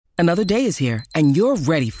Another day is here, and you're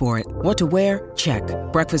ready for it. What to wear? Check.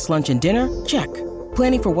 Breakfast, lunch, and dinner? Check.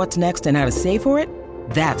 Planning for what's next and how to save for it?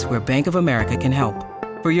 That's where Bank of America can help.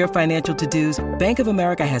 For your financial to-dos, Bank of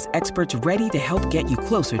America has experts ready to help get you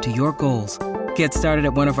closer to your goals. Get started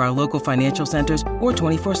at one of our local financial centers or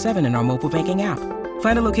 24/7 in our mobile banking app.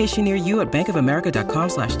 Find a location near you at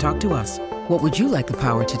bankofamerica.com/talktous. What would you like the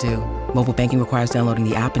power to do? Mobile banking requires downloading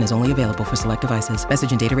the app and is only available for select devices.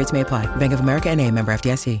 Message and data rates may apply. Bank of America N.A., member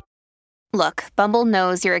FDIC. Look, Bumble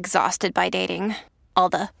knows you're exhausted by dating. All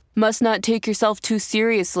the must not take yourself too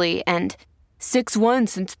seriously and 6'1"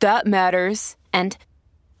 since that matters. And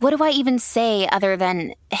what do I even say other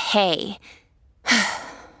than hey?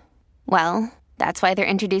 Well, that's why they're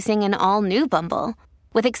introducing an all-new Bumble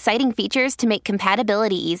with exciting features to make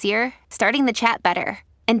compatibility easier, starting the chat better,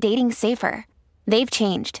 and dating safer. They've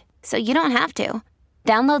changed, so you don't have to.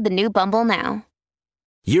 Download the new Bumble now.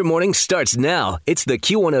 Your morning starts now. It's the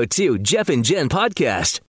Q102 Jeff and Jen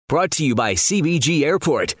podcast, brought to you by CBG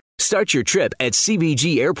Airport. Start your trip at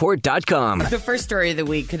CBGAirport.com. The first story of the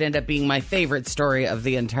week could end up being my favorite story of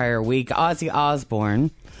the entire week. Ozzy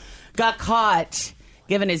Osbourne got caught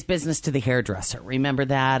giving his business to the hairdresser. Remember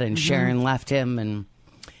that? And Sharon left him. And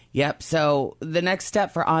yep. So the next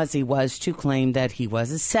step for Ozzy was to claim that he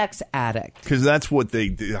was a sex addict. Because that's what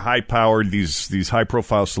the high-powered, these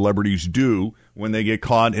high-profile celebrities do when they get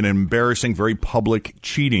caught in an embarrassing, very public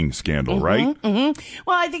cheating scandal, right? Well,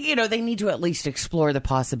 I think, they need to at least explore the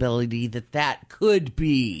possibility that could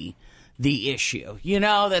be the issue.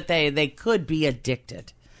 That they could be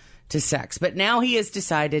addicted to sex. But now he has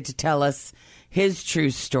decided to tell us his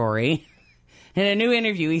true story. In a new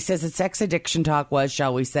interview, he says that sex addiction talk was,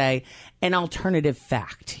 shall we say, an alternative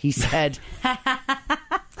fact. He said,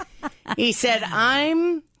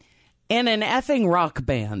 I'm in an effing rock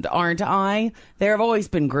band, aren't I? There have always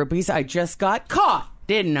been groupies. I just got caught,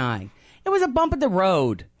 didn't I? It was a bump in the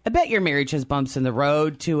road. I bet your marriage has bumps in the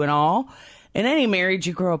road, too, and all. In any marriage,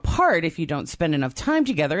 you grow apart if you don't spend enough time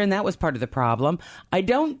together, and that was part of the problem. I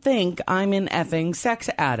don't think I'm an effing sex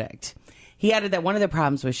addict. He added that one of the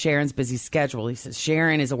problems was Sharon's busy schedule. He says,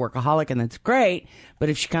 Sharon is a workaholic, and that's great, but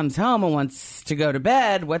if she comes home and wants to go to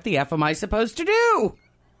bed, what the F am I supposed to do?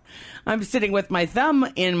 I'm sitting with my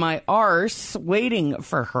thumb in my arse waiting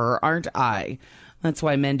for her, aren't I? That's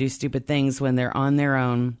why men do stupid things when they're on their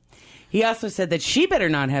own. He also said that she better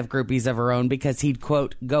not have groupies of her own because he'd,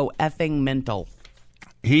 quote, go effing mental.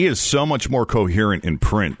 He is so much more coherent in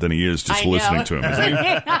print than he is just listening to him. Isn't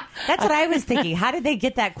he? That's what I was thinking. How did they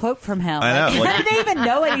get that quote from him? I know. How did they even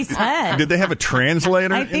know what he said? Did they have a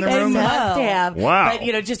translator I in think the they room? must have. Wow.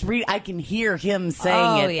 But, just read. I can hear him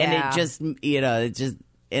saying it, and it just, it just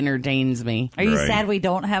entertains me. Are you sad we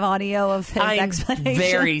don't have audio of his explanation? I'm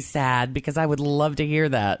very sad because I would love to hear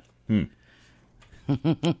that.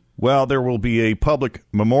 Well, there will be a public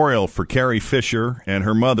memorial for Carrie Fisher and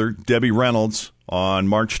her mother, Debbie Reynolds, on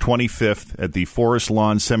March 25th at the Forest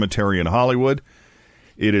Lawn Cemetery in Hollywood.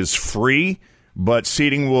 It is free, but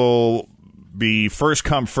seating will be first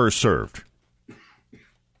come, first served.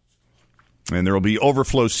 And there will be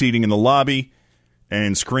overflow seating in the lobby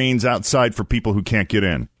and screens outside for people who can't get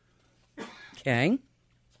in. Okay.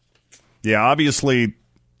 Yeah, obviously,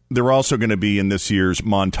 they're also going to be in this year's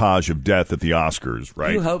montage of death at the Oscars,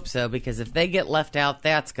 right? You hope so, because if they get left out,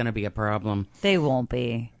 that's going to be a problem. They won't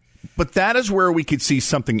be. But that is where we could see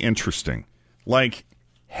something interesting, like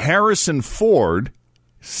Harrison Ford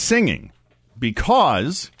singing,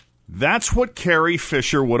 because that's what Carrie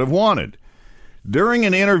Fisher would have wanted. During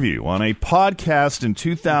an interview on a podcast in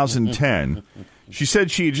 2010, she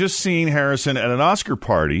said she had just seen Harrison at an Oscar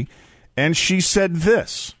party, and she said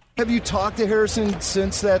this. Have you talked to Harrison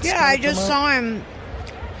since that? Yeah, I just saw him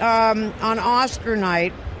on Oscar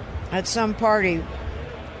night at some party.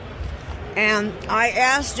 And I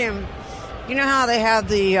asked him, you know how they have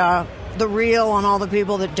the reel on all the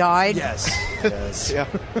people that died? Yes. Yes. Yeah.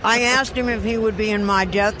 I asked him if he would be in my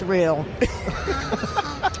death reel.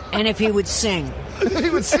 And if he would sing. He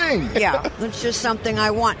would sing? Yeah, that's just something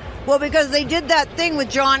I want. Well, because they did that thing with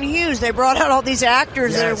John Hughes. They brought out all these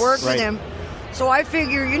actors that had worked with him. So I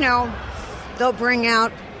figure, they'll bring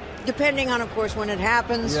out, depending on, of course, when it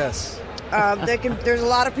happens. Yes. There's a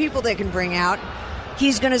lot of people they can bring out.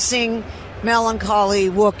 He's going to sing Melancholy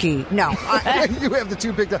Wookiee. No. You have the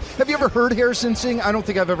two big... Have you ever heard Harrison sing? I don't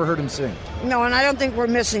think I've ever heard him sing. No, and I don't think we're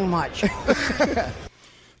missing much.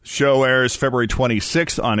 Show airs February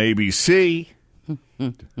 26th on ABC.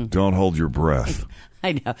 Don't hold your breath.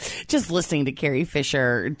 I know. Just listening to Carrie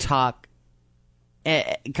Fisher talk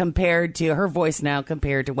compared to her voice now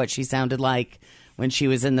compared to what she sounded like when she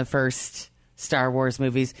was in the first Star Wars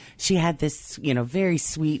movies. She had this, very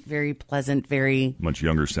sweet, very pleasant, very much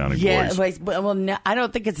younger sounding voice. Well, no, I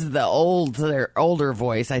don't think it's their older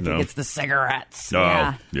voice. I think it's the cigarettes.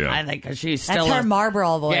 Yeah. I think she's still That's her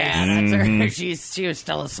Marlboro voice. Yeah, that's her. She was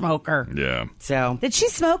still a smoker. Yeah. So Did she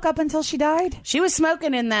smoke up until she died? she was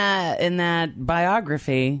smoking in that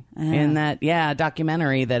biography, in that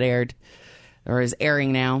documentary that aired or is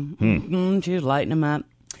airing now. She was lighting them up.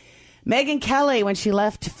 Megyn Kelly, when she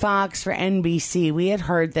left Fox for NBC, we had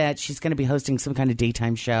heard that she's going to be hosting some kind of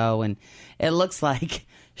daytime show, and it looks like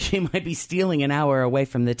she might be stealing an hour away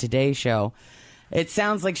from the Today Show. It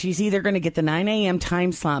sounds like she's either going to get the 9 a.m.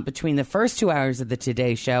 time slot between the first 2 hours of the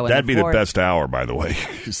Today Show. And That'd be the best hour, by the way.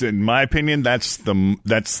 In my opinion, that's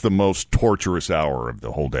the most torturous hour of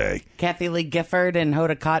the whole day. Kathy Lee Gifford and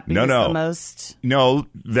Hoda Kotb is the most. No,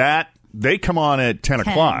 they come on at 10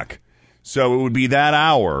 o'clock. So it would be that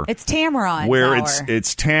hour. It's Tamron. Where it's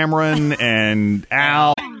Tamron and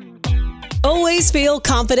Al. Always feel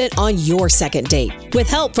confident on your second date. With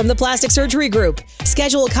help from the Plastic Surgery Group.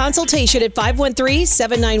 Schedule a consultation at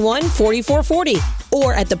 513-791-4440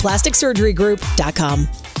 or at theplasticsurgerygroup.com.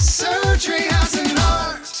 Surgery has an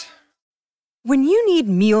art. When you need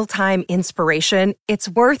mealtime inspiration, it's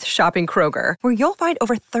worth shopping Kroger, where you'll find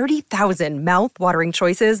over 30,000 mouth-watering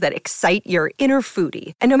choices that excite your inner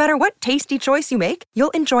foodie. And no matter what tasty choice you make,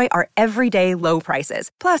 you'll enjoy our everyday low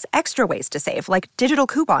prices, plus extra ways to save, like digital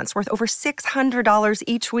coupons worth over $600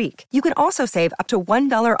 each week. You can also save up to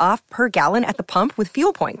 $1 off per gallon at the pump with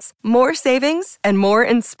fuel points. More savings and more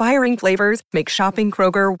inspiring flavors make shopping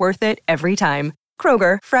Kroger worth it every time.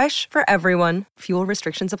 Kroger, fresh for everyone. Fuel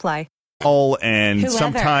restrictions apply. And Whoever.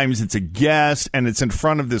 sometimes it's a guest, and it's in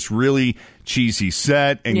front of this really cheesy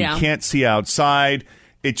set, and you can't see outside.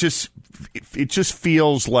 It just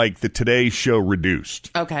feels like the Today Show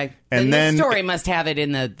reduced. Okay, and then the story must have it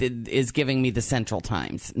in is giving me the Central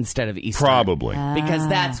Times instead of Eastern, probably because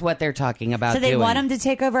that's what they're talking about. So they want him to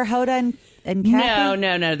take over Hoda and Kathy?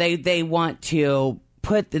 No. They want to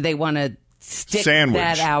stick Sandwich.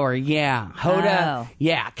 that hour. Yeah, Hoda. Oh.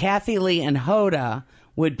 Yeah, Kathy Lee and Hoda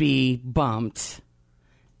would be bumped,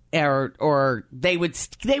 or they would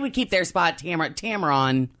keep their spot.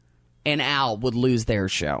 Tamron and Al would lose their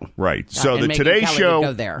show. Right. So and the Megyn Today Kelly Show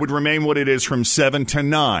would, go would remain what it is from 7 to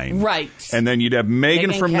 9. Right. And then you'd have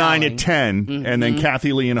Megyn from 9 to 10, and then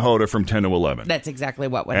Kathy Lee and Hoda from 10 to 11. That's exactly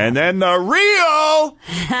what would and happen. then the real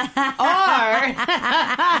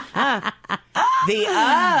the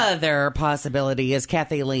other possibility is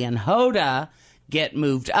Kathy Lee and Hoda get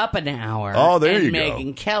moved up an hour. Oh, there and you go.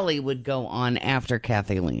 Megyn Kelly would go on after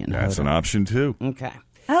Kathy Lee and That's Hoda. an option, too. Okay.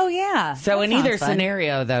 Oh, yeah. So That in sounds either fun.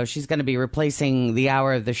 scenario, though, she's going to be replacing the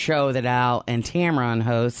hour of the show that Al and Tamron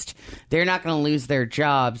host. They're not going to lose their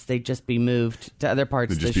jobs. They'd just be moved to other parts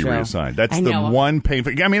They'd of the just be show. reassigned. That's I the know. one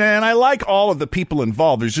painful. I mean, and I like all of the people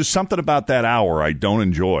involved. There's just something about that hour I don't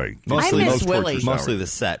enjoy. Mostly- Those I miss Willie. torturous Mostly hours. the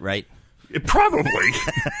set, right? Probably.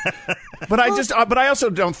 But I also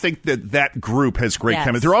don't think that group has great Yes.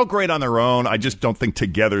 chemistry. They're all great on their own. I just don't think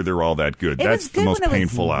together they're all that good. It That's was the good most when it was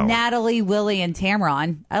painful hour. Natalie, Willie, and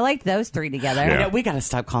Tamron. I liked those three together. Yeah. I know, we got to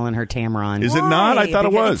stop calling her Tamron. Is it not? I thought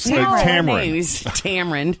it was. It's Tamron. Her name Tamron. is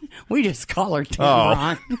Tamron. We just call her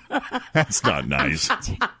Tamron. That's not nice.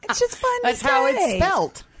 It's just fun That's to how say. it's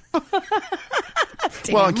spelled.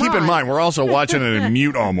 Well, and keep in Tamron. mind, we're also watching it in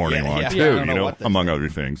mute all morning long, yeah. too, Yeah, I don't know what among other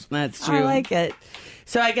things. That's true. I like it.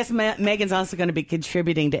 So I guess Megan's also going to be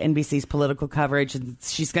contributing to NBC's political coverage, and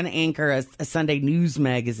she's going to anchor a Sunday news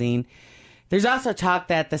magazine. There's also talk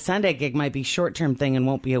that the Sunday gig might be a short-term thing and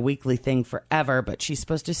won't be a weekly thing forever, but she's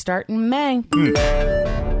supposed to start in May.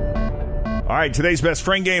 All right, today's best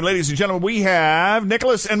friend game, ladies and gentlemen, we have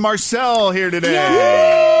Nicholas and Marcel here today.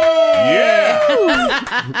 Yeah!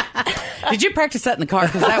 Did you practice that in the car?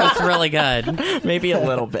 Because that was really good. Maybe a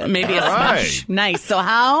little bit. Maybe a right. smash. Nice. So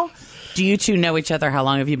how do you two know each other? How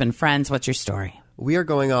long have you been friends? What's your story? We are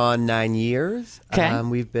going on 9 years. Okay.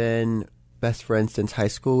 We've been best friends since high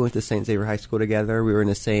school. We went to St. Xavier High School together. We were in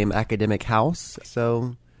the same academic house.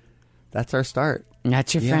 So that's our start.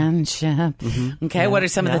 That's your friendship. Mm-hmm. Okay. What are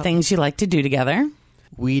some of the things you like to do together?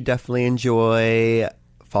 We definitely enjoy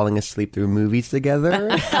falling asleep through movies together.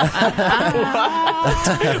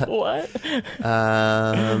 What?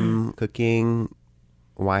 Cooking,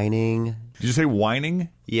 whining. Did you say whining?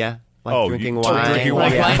 Yeah. drinking Drinking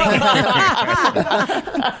wine. wine.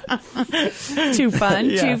 Too fun.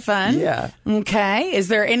 Too fun. Yeah. Okay. Is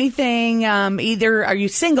there anything? Either are you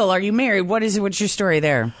single? Are you married? What's your story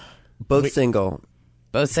there? Both single.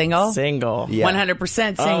 Both single. Single. Yeah.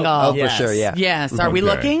 100% single. Oh, yes. for sure, yeah. Yes. Are we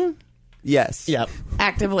Okay. looking Yes. Yep.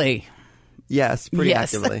 actively? Yes, pretty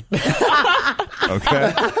Yes. actively.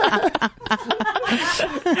 Okay?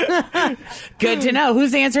 Good to know.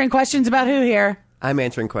 Who's answering questions about who here? I'm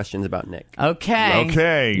answering questions about Nick. Okay.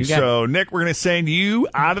 Okay, so Nick, we're going to send you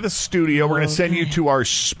out of the studio. We're going to send you to our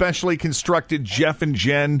specially constructed Jeff and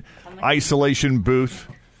Jen isolation booth.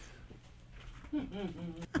 All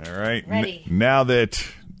right. Ready. Now that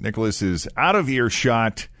Nicholas is out of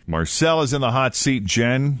earshot, Marcel is in the hot seat.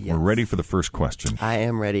 Jen, we're ready for the first question. I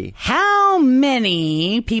am ready. How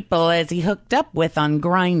many people has he hooked up with on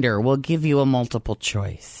Grindr? We'll give you a multiple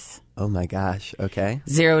choice. Oh my gosh. Okay.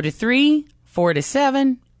 0 to 3, 4 to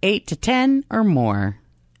 7, 8 to 10, or more.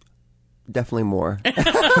 Definitely more. Wow.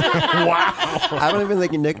 I don't even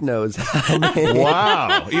think Nick knows.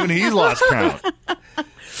 Wow. Even he's lost count.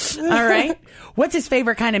 All right. What's his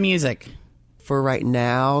favorite kind of music? For right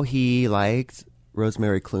now, he likes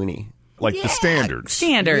Rosemary Clooney. Like the standards.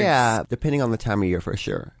 Standards. Yeah, depending on the time of year for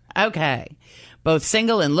sure. Okay. Both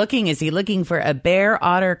single and looking. Is he looking for a bear,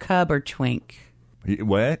 otter, cub, or twink?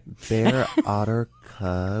 What? Bear, otter,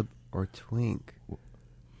 cub, or twink?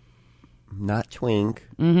 Not twink.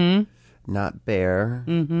 Mm-hmm. Not bear.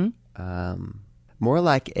 Mm-hmm. More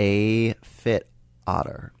like a fit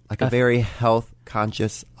otter. Like a very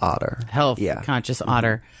health-conscious otter. Health-conscious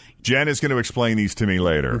otter. Jen is going to explain these to me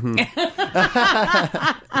later.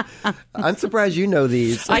 I'm surprised you know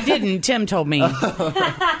these. I didn't. Tim told me.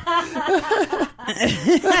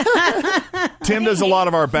 Tim does a lot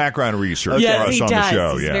of our background research Yes, for us he on does. the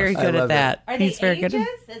show. He's Yeah. very good at that. Are He's they very ages? good.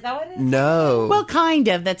 Is that what it is? No. Well, kind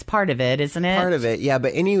of. That's part of it, isn't it? Part of it, yeah.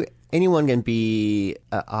 But anyone can be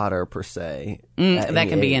an otter, per se. That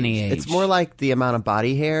can be any age. It's more like the amount of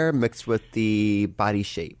body hair mixed with the body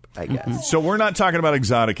shape, I guess. So we're not talking about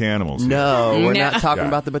exotic animals. No, we're No. not talking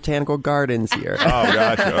about the botanical gardens here. Oh,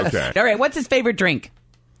 gotcha. Okay. All right. What's his favorite drink?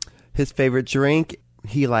 His favorite drink,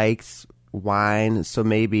 he likes wine, so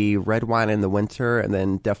maybe red wine in the winter and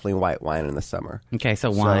then definitely white wine in the summer. Okay, so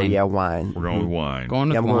wine. So, yeah, wine. We're going with wine. Going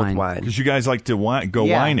with Yeah, I'm going with wine. wine. Because you guys like to go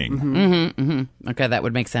Yeah. whining. Mm-hmm. Okay, that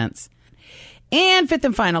would make sense. And fifth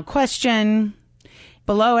and final question.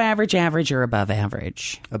 Below average, average, or above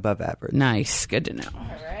average? Above average. Nice. Good to know. All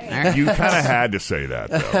right. You kind of had to say that,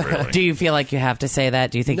 though, really. Do you feel like you have to say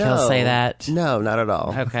that? Do you think he'll say that? No, not at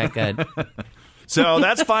all. Okay, good. So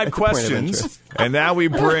that's 5 That's a point of questions. interest. And now we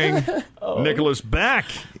bring Nicholas back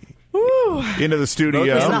into the studio.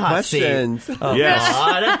 Those are some questions. Yes.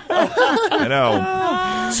 I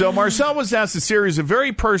know. So Marcel was asked a series of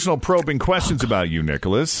very personal probing questions about you,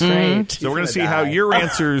 Nicholas. Right. So we're going to see how your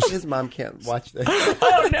answers... His mom can't watch this.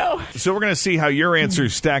 Oh, no. So we're going to see how your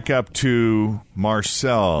answers stack up to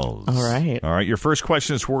Marcel's. All right. All right. Your first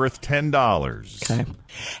question is worth $10. Okay.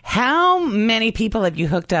 How many people have you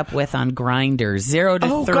hooked up with on Grindr? 0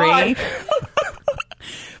 to 3,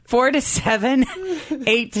 4 to 7,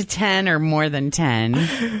 8 to 10, or more than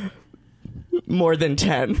 10? More than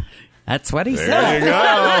 10. That's what he There said. you go.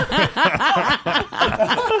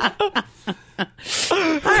 All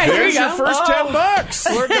right, here There's you your go. first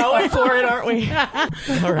 $10. We're going for it, aren't we?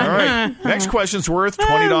 All right. Next question's worth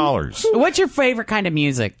 $20. What's your favorite kind of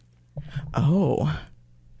music? Oh.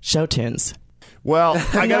 Show tunes. Well,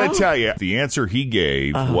 I got to tell you, the answer he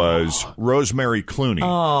gave was Rosemary Clooney.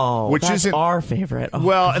 Oh, which that's isn't our favorite. Oh.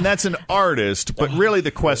 Well, and that's an artist, but really the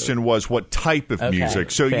question was what type of music.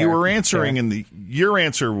 So fair, you were answering, fair. and your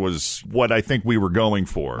answer was what I think we were going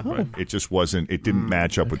for, but it just wasn't. It didn't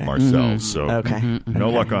match up with Marcel's. So no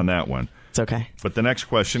luck on that one. It's okay. But the next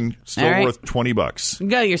question still All right. worth $20.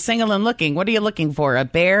 Go, you're single and looking. What are you looking for? A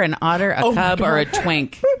bear, an otter, a cub, or a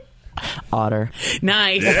twink? Otter.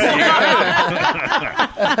 Nice. All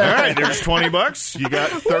right, there's $20. You got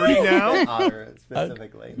 30 now. Otter,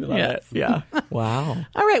 specifically. Yeah. Wow.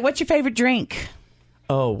 All right, what's your favorite drink?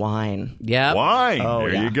 Oh, wine. Yep. Wine. Oh,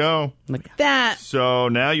 there yeah. you go. Look at that. So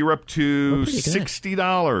now you're up to pretty good.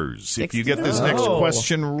 $60. If you get this next Oh.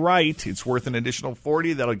 question right, it's worth an additional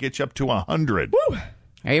 $40. That'll get you up to $100.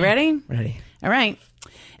 Are you ready? Ready. All right.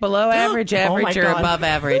 Below average, average, or God. above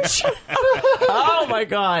average? Oh, my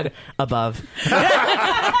God. Above.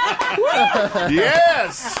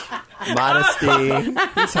 Yes. Modesty.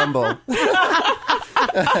 He's humble.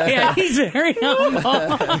 Yeah, he's very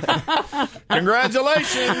humble.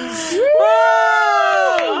 Congratulations.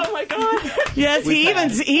 Oh, my God. Yes, he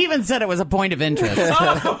even said it was a point of interest.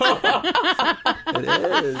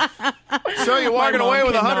 It is. So you're walking mom away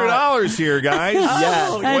with cannot. $100 here, guys.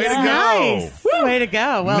 Yes. Way to go. Nice. Way to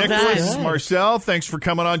go. Well Nicholas, done. Marcel, thanks for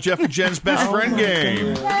coming on Jeff and Jen's Best Friend Game.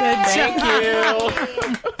 Good job. Thank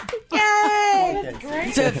you. Yay.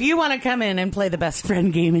 So if you want to come in and play the best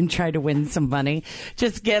friend game and try to win some money,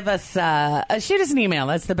 just give us, shoot us an email.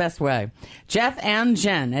 That's the best way. Jeff and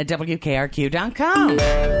Jen at WKRQ.com.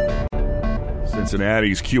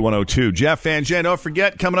 Cincinnati's Q102. Jeff and Jen, don't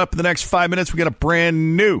forget, coming up in the next 5 minutes, we got a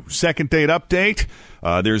brand new second date update.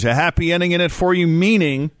 There's a happy ending in it for you,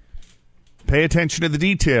 meaning pay attention to the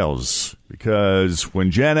details. Because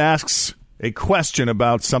when Jen asks a question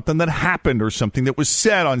about something that happened or something that was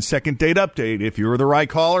said on second date update, if you're the right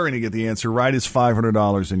caller and you get the answer right, it's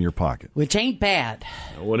 $500 in your pocket. Which ain't bad.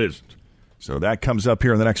 No, it isn't. So that comes up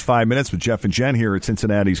here in the next 5 minutes with Jeff and Jen here at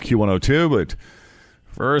Cincinnati's Q102. But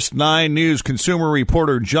first, 9 News consumer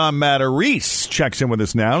reporter John Matarese checks in with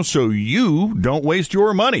us now so you don't waste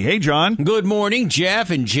your money. Hey, John. Good morning, Jeff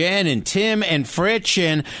and Jen and Tim and Fritch.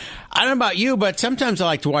 And I don't know about you, but sometimes I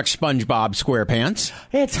like to watch SpongeBob SquarePants.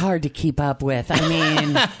 It's hard to keep up with. I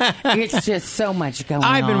mean, it's just so much going on.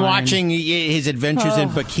 I've been watching his adventures in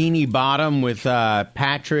Bikini Bottom with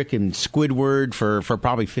Patrick and Squidward for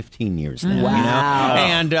probably 15 years now. Wow. You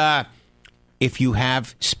know? And if you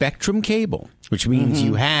have Spectrum cable, which means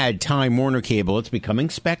you had Time Warner cable, it's becoming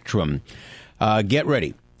Spectrum, get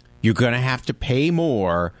ready. You're going to have to pay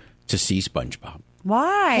more to see SpongeBob.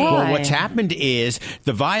 Why? Well, what's happened is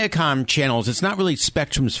the Viacom channels, it's not really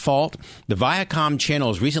Spectrum's fault. The Viacom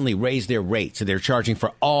channels recently raised their rates, so they're charging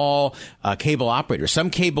for all cable operators.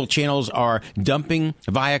 Some cable channels are dumping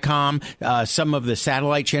Viacom. Some of the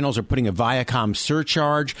satellite channels are putting a Viacom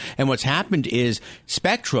surcharge. And what's happened is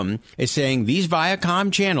Spectrum is saying these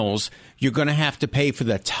Viacom channels, you're going to have to pay for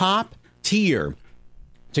the top tier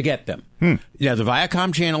to get them. Now, the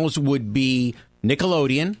Viacom channels would be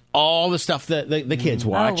Nickelodeon, all the stuff that the kids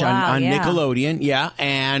watch on Nickelodeon,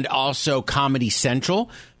 and also Comedy Central.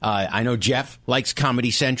 I know Jeff likes Comedy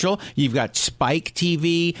Central. You've got Spike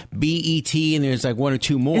TV, BET, and there's like 1 or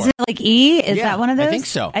 2 more. Is it like E? Is that one of those? I think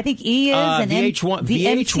so. I think E is and VH1,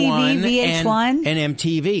 VH1 and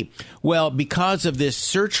MTV. Well, because of this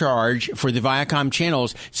surcharge for the Viacom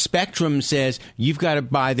channels, Spectrum says you've got to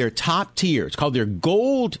buy their top tier. It's called their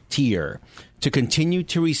gold tier to continue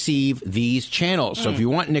to receive these channels. So if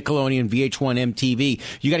you want Nickelodeon, VH1, MTV,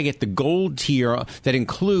 you got to get the gold tier that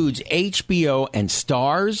includes HBO and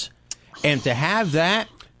Starz. And to have that,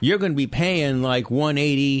 you're going to be paying like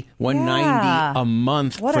 $180, $190 a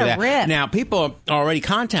month for that. Rip. Now, people are already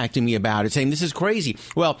contacting me about it, saying this is crazy.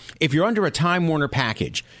 Well, if you're under a Time Warner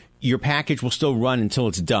package, your package will still run until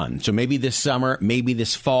it's done. So maybe this summer, maybe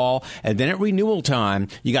this fall, and then at renewal time,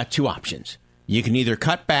 you got 2 options. You can either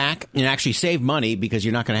cut back and actually save money because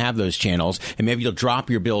you're not going to have those channels, and maybe you'll drop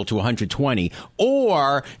your bill to $120.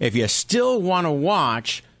 Or if you still want to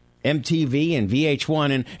watch MTV and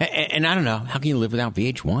VH1, and I don't know, how can you live without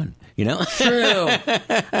VH1? You know? True.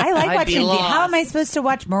 I like watching. How am I supposed to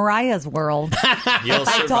watch Mariah's World if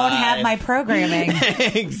I don't have my programming?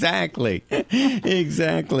 Exactly.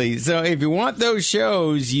 So if you want those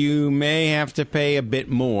shows, you may have to pay a bit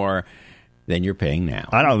more than you're paying now.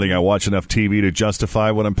 I don't think I watch enough TV to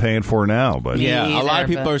justify what I'm paying for now. But yeah, a lot of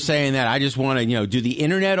people are saying that. I just want to, do the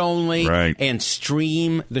internet only and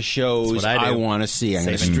stream the shows I want to see. I'm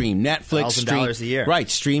going to stream Netflix, $1,000 a year. Right,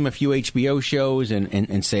 stream a few HBO shows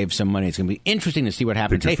and save some money. It's going to be interesting to see what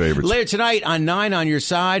happens. Pick your favorites. Later tonight on 9 on Your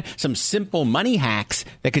Side, some simple money hacks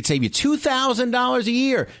that could save you $2,000 a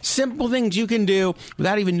year. Simple things you can do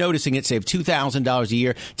without even noticing it. Save $2,000 a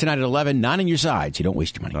year. Tonight at 11, 9 on Your Side, so you don't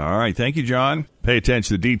waste your money. All right, thank you, John. Pay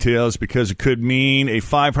attention to the details because it could mean a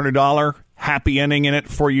 $500 happy ending in it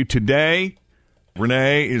for you today.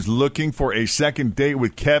 Renee is looking for a second date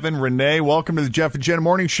with Kevin. Renee, welcome to the Jeff and Jen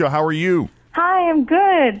Morning Show. How are you? Hi, I'm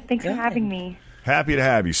good. Thanks for having me. Happy to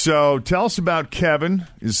have you. So tell us about Kevin.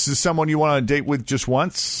 Is this someone you want to date with just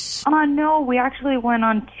once? No, we actually went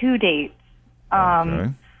on 2 dates. Okay.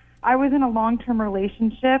 I was in a long-term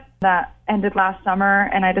relationship that ended last summer,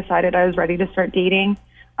 and I decided I was ready to start dating.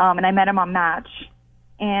 And I met him on Match.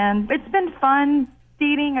 And it's been fun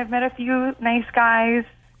dating. I've met a few nice guys.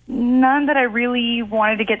 None that I really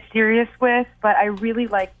wanted to get serious with, but I really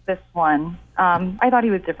liked this one. I thought he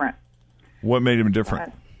was different. What made him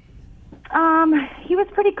different? He was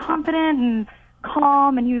pretty confident and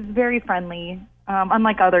calm, and he was very friendly,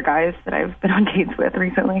 unlike other guys that I've been on dates with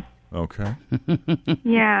recently. Okay.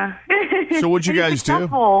 Yeah. So what'd you guys do?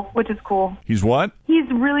 Which is cool. He's what? He's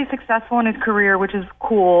really successful in his career, which is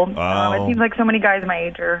cool. Oh. It seems like so many guys my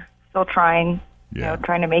age are still trying,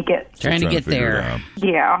 trying to make it. Trying to get there.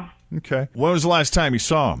 Yeah. Okay. When was the last time you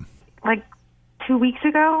saw him? Like 2 weeks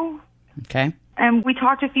ago. Okay. And we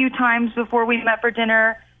talked a few times before we met for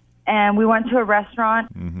dinner, and we went to a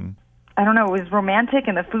restaurant. Mm-hmm. I don't know, it was romantic,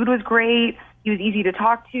 and the food was great. He was easy to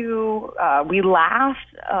talk to. We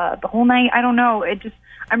laughed the whole night. I don't know.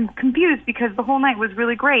 I'm confused because the whole night was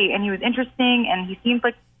really great, and he was interesting, and he seemed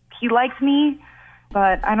like he liked me.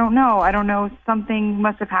 But I don't know. I don't know. Something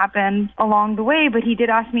must have happened along the way. But he did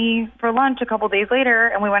ask me for lunch a couple days later,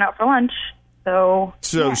 and we went out for lunch. So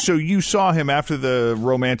you saw him after the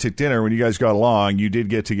romantic dinner when you guys got along. You did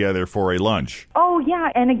get together for a lunch. Oh,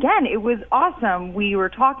 yeah. And again, it was awesome. We were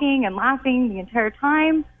talking and laughing the entire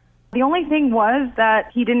time. The only thing was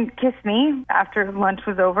that he didn't kiss me after lunch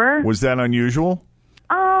was over. Was that unusual?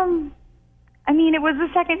 I mean, it was the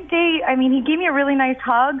second date. I mean, he gave me a really nice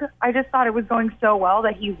hug. I just thought it was going so well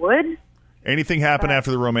that he would. Anything happen after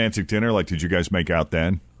the romantic dinner? Like, did you guys make out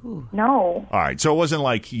then? No. All right, so it wasn't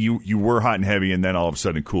like you were hot and heavy and then all of a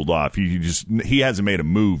sudden it cooled off. He hasn't made a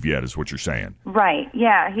move yet, is what you're saying. Right.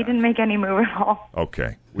 Yeah, he didn't make any move at all.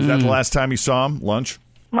 Okay. Was that the last time you saw him? Lunch?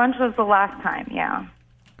 Lunch was the last time. Yeah.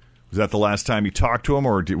 Was that the last time you talked to him,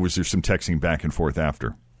 or was there some texting back and forth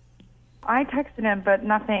after? I texted him, but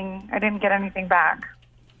nothing. I didn't get anything back.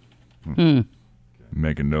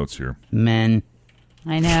 Making notes here. Men.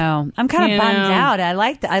 I know. I'm kind of bummed out. I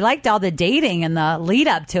liked all the dating and the lead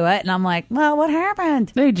up to it, and I'm like, well, what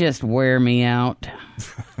happened? They just wear me out.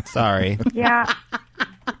 Sorry. Yeah.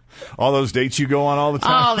 All those dates you go on all the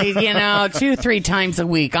time? All these, 2-3 times a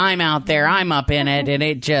week. I'm out there. I'm up in it, and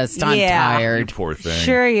I'm tired. You poor thing.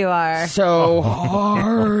 Sure you are. So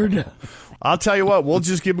hard. I'll tell you what, we'll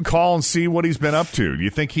just give him a call and see what he's been up to. Do you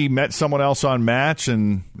think he met someone else on Match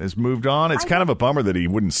and has moved on? It's kind of a bummer that he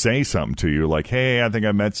wouldn't say something to you like, hey, I think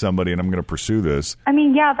I met somebody and I'm going to pursue this. I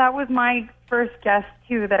mean, yeah, that was my first guess,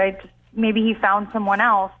 too, that maybe he found someone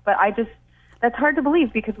else. But that's hard to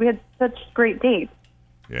believe because we had such great dates.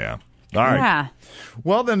 Yeah. All right. Yeah.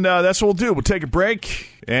 Well, then that's what we'll do. We'll take a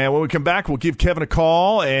break, and when we come back, we'll give Kevin a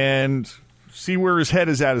call and see where his head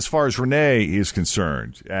is at as far as Renee is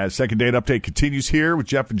concerned. Second date update continues here with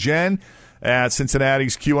Jeff and Jen at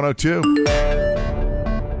Cincinnati's Q102.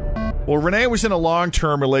 Well, Renee was in a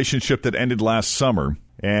long-term relationship that ended last summer,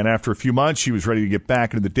 and after a few months, she was ready to get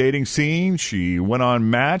back into the dating scene. She went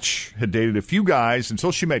on Match, had dated a few guys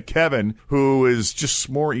until she met Kevin, who is just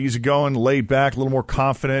more easygoing, laid back, a little more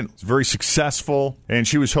confident, very successful, and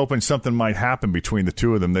she was hoping something might happen between the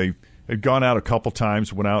two of them. They had gone out a couple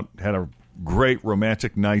times, went out, had a great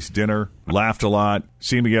romantic nice dinner, laughed a lot,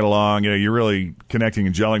 seemed to get along. You're really connecting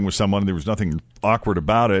and gelling with someone. There was nothing awkward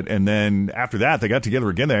about it. And then after that, they got together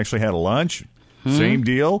again. They actually had a lunch. Same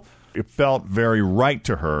deal. It felt very right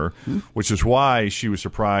to her, which is why she was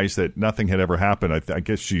surprised that nothing had ever happened. I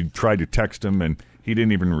guess she tried to text him and he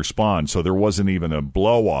didn't even respond. So there wasn't even a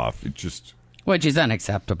blow off. It just... Which is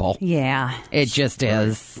unacceptable. Yeah. It just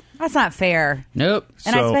is. That's not fair. Nope.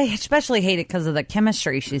 And I especially hate it because of the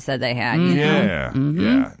chemistry she said they had. You know? Yeah.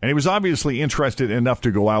 And he was obviously interested enough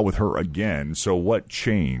to go out with her again. So what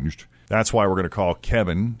changed? That's why we're going to call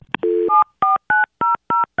Kevin.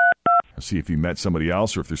 See if he met somebody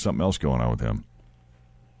else or if there's something else going on with him.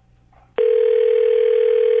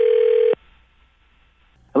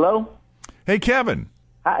 Hello? Hey, Kevin.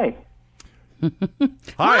 Hi.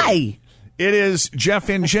 Hi. It is Jeff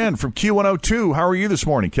and Jen from Q102. How are you this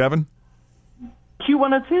morning, Kevin?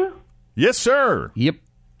 Q102? Yes, sir. Yep.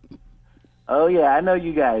 Oh, yeah, I know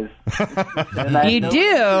you guys. You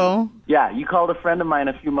do? Yeah, you called a friend of mine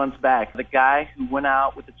a few months back. The guy who went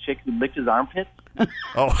out with the chick who licked his armpits.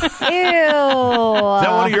 Oh. Ew. Is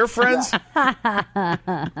that one of your friends? Yeah,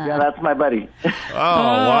 that's my buddy. Oh,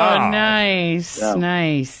 wow. Nice. Yeah.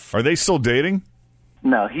 Nice. Are they still dating?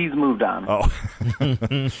 No, he's moved on. Oh.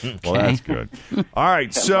 Well, that's good. All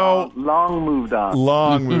right, so... Long moved on.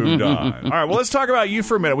 Long moved on. All right, well, let's talk about you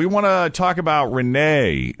for a minute. We want to talk about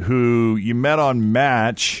Renee, who you met on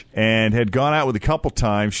Match and had gone out with a couple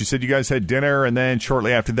times. She said you guys had dinner, and then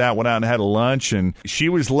shortly after that went out and had a lunch, and she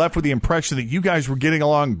was left with the impression that you guys were getting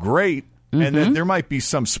along great, and that there might be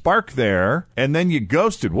some spark there, and then you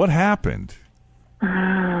ghosted. What happened?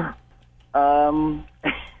 Renee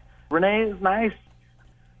is nice.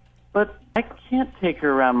 But I can't take her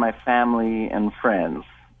around my family and friends.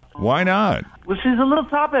 Why not? Well, she's a little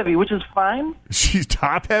top-heavy, which is fine. She's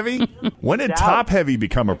top-heavy? When did top-heavy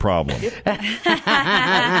become a problem? There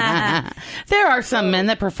are some men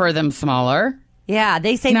that prefer them smaller. Yeah,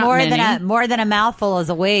 they say Not more many. than a mouthful is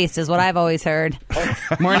a waste, is what I've always heard.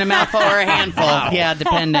 More than a mouthful or a handful. Yeah,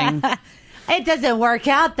 depending. It doesn't work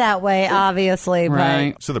out that way, obviously.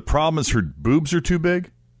 Right. So the problem is her boobs are too big?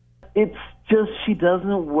 It's just she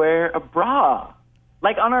doesn't wear a bra.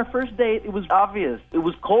 Like on our first date, it was obvious. It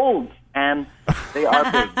was cold. And they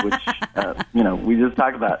are big, which, we just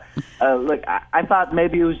talked about. Look, I thought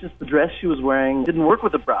maybe it was just the dress she was wearing didn't work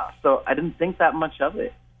with the bra, so I didn't think that much of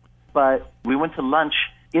it. But we went to lunch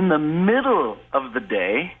in the middle of the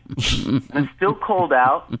day, and it's still cold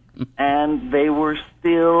out, and they were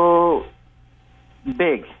still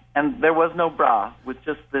big. And there was no bra, with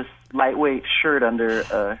just this lightweight shirt under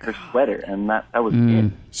her sweater, and that was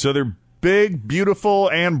it. So they're big, beautiful,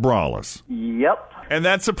 and braless. Yep. And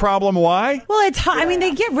that's a problem. Why? Well, it's hot. I mean,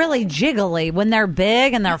 they get really jiggly when they're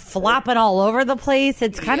big and they're flopping all over the place.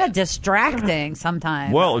 It's kind of distracting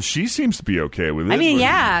sometimes. Well, she seems to be okay with it. I mean,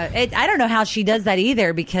 yeah. I don't know how she does that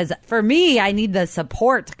either, because for me, I need the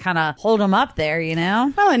support to kind of hold them up there, you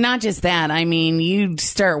know? Well, and not just that. I mean, you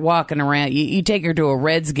start walking around. You take her to a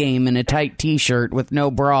Reds game in a tight T-shirt with no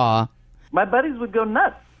bra. My buddies would go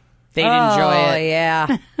nuts. They'd enjoy it. Oh,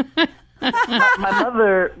 yeah. My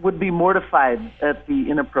mother would be mortified at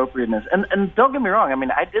the inappropriateness. And don't get me wrong, I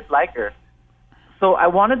mean, I did like her. So I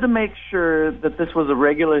wanted to make sure that this was a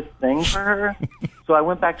regular thing for her. So I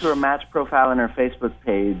went back to her Match profile on her Facebook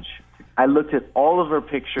page. I looked at all of her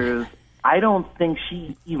pictures. I don't think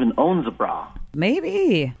she even owns a bra.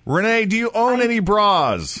 Maybe. Renee, do you own any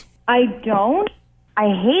bras? I don't. I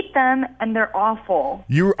hate them, and they're awful.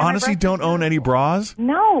 You honestly don't own any bras?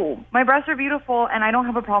 No. My breasts are beautiful, and I don't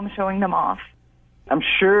have a problem showing them off. I'm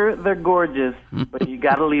sure they're gorgeous, but you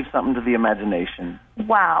got to leave something to the imagination.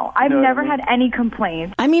 Wow. I've never had any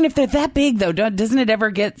complaints. I mean, if they're that big, though, doesn't it ever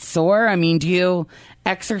get sore? I mean, do you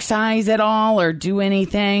exercise at all or do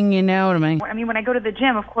anything? You know what I mean? I mean, when I go to the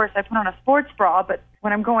gym, of course, I put on a sports bra, but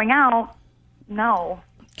when I'm going out, no.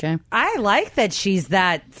 Okay. I like that she's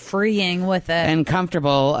that freeing with it. And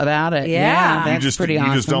comfortable about it. Yeah, that's pretty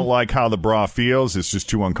awesome. You just don't like how the bra feels? It's just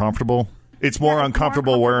too uncomfortable? It's more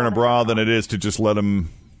uncomfortable wearing a bra than it is to just let them...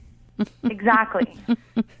 Exactly.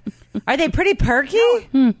 Are they pretty perky?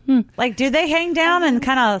 Like, do they hang down and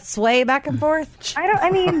kind of sway back and forth? I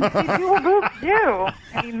mean, these little boobs do.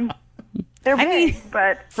 I mean... They're big,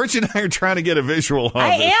 but... Fritch and I are trying to get a visual on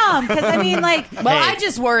I this. am, because, I mean, like... Well, I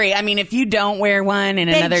just worry. I mean, if you don't wear one in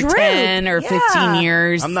another 10 or 15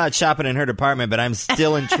 years... I'm not shopping in her department, but I'm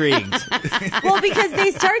still intrigued. Well, because they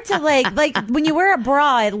start to, like when you wear a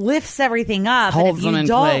bra, it lifts everything up. Holds and them if in you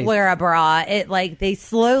don't place. wear a bra, it, they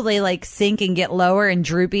slowly, sink and get lower and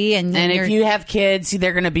droopy. And if you have kids,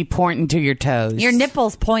 they're going to be pointing to your toes. Your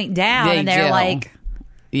nipples point down, and they're do. like...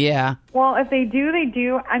 Yeah. Well, if they do, they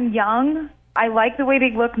do. I'm young. I like the way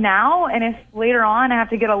they look now, and if later on I have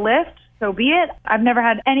to get a lift, so be it. I've never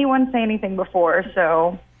had anyone say anything before,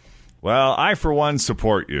 so... Well, I, for one,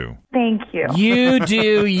 support you. Thank you. You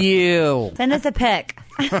do you. Send us a pic.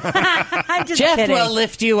 I'm just Jeff kidding. will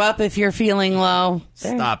lift you up if you're feeling low.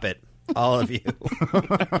 Stop it. All of you.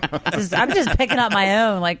 I'm just picking up my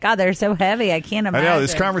own. Like, God, they're so heavy. I can't imagine. I know,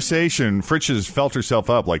 this conversation, Fritch has felt herself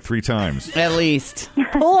up like 3 times. At least.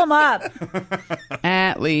 Pull them up.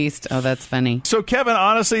 At least. Oh, that's funny. So, Kevin,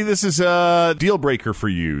 honestly, this is a deal breaker for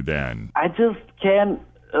you, then. I just can't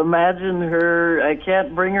imagine her. I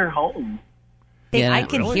can't bring her home. I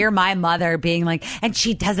can hear my mother being like, and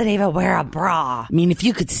she doesn't even wear a bra. I mean, if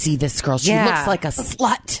you could see this girl, she looks like a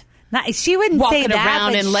slut. She wouldn't walking say that,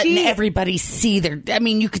 around but and letting everybody see their... I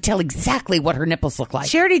mean, you could tell exactly what her nipples look like.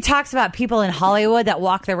 She already talks about people in Hollywood that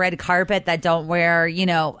walk the red carpet that don't wear, she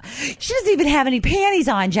doesn't even have any panties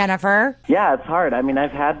on, Jennifer. Yeah, it's hard. I mean,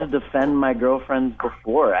 I've had to defend my girlfriends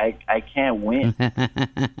before. I can't win.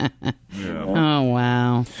 Oh,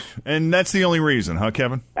 wow. And that's the only reason, huh,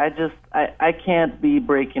 Kevin? I can't be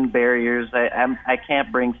breaking barriers. I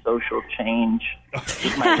can't bring social change.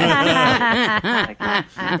 With my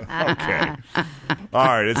Okay. All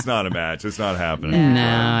right, it's not a match. It's not happening. No,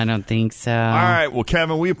 I don't think so. All right, well,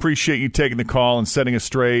 Kevin, we appreciate you taking the call and setting us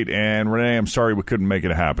straight. And Renee, I'm sorry we couldn't make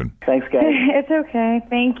it happen. Thanks, guys. It's okay.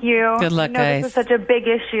 Thank you. Good luck, This is such a big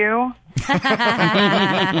issue.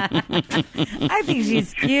 I think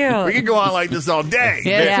she's cute. We could go on like this all day.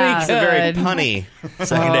 Yes, we It's a very could. punny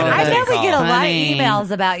second day. I know we get a lot of Funny.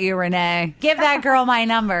 emails about you, Renee. Give that girl my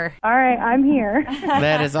number. All right, I'm here.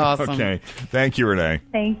 That is awesome. Okay. Thank you, Renee.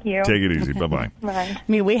 Thank you. Take it easy. Bye-bye. Bye. I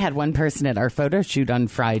mean, we had one person at our photo shoot on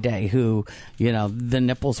Friday who, the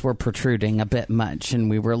nipples were protruding a bit much, and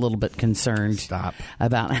we were a little bit concerned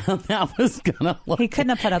about how that was going to look. He couldn't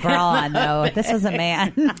have put a bra on, though. This was a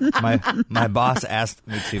man. My boss asked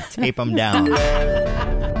me to tape them down.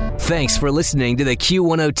 Thanks for listening to the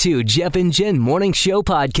Q102 Jeff and Jen Morning Show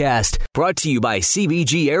podcast, brought to you by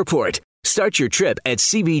CBG Airport. Start your trip at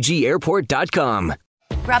CBGAirport.com.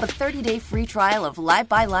 Grab a 30-day free trial of Live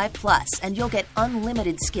by Live Plus, and you'll get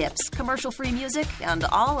unlimited skips, commercial-free music, and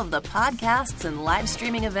all of the podcasts and live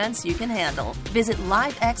streaming events you can handle. Visit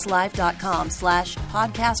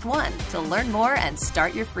livexlive.com/podcast1 to learn more and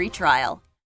start your free trial.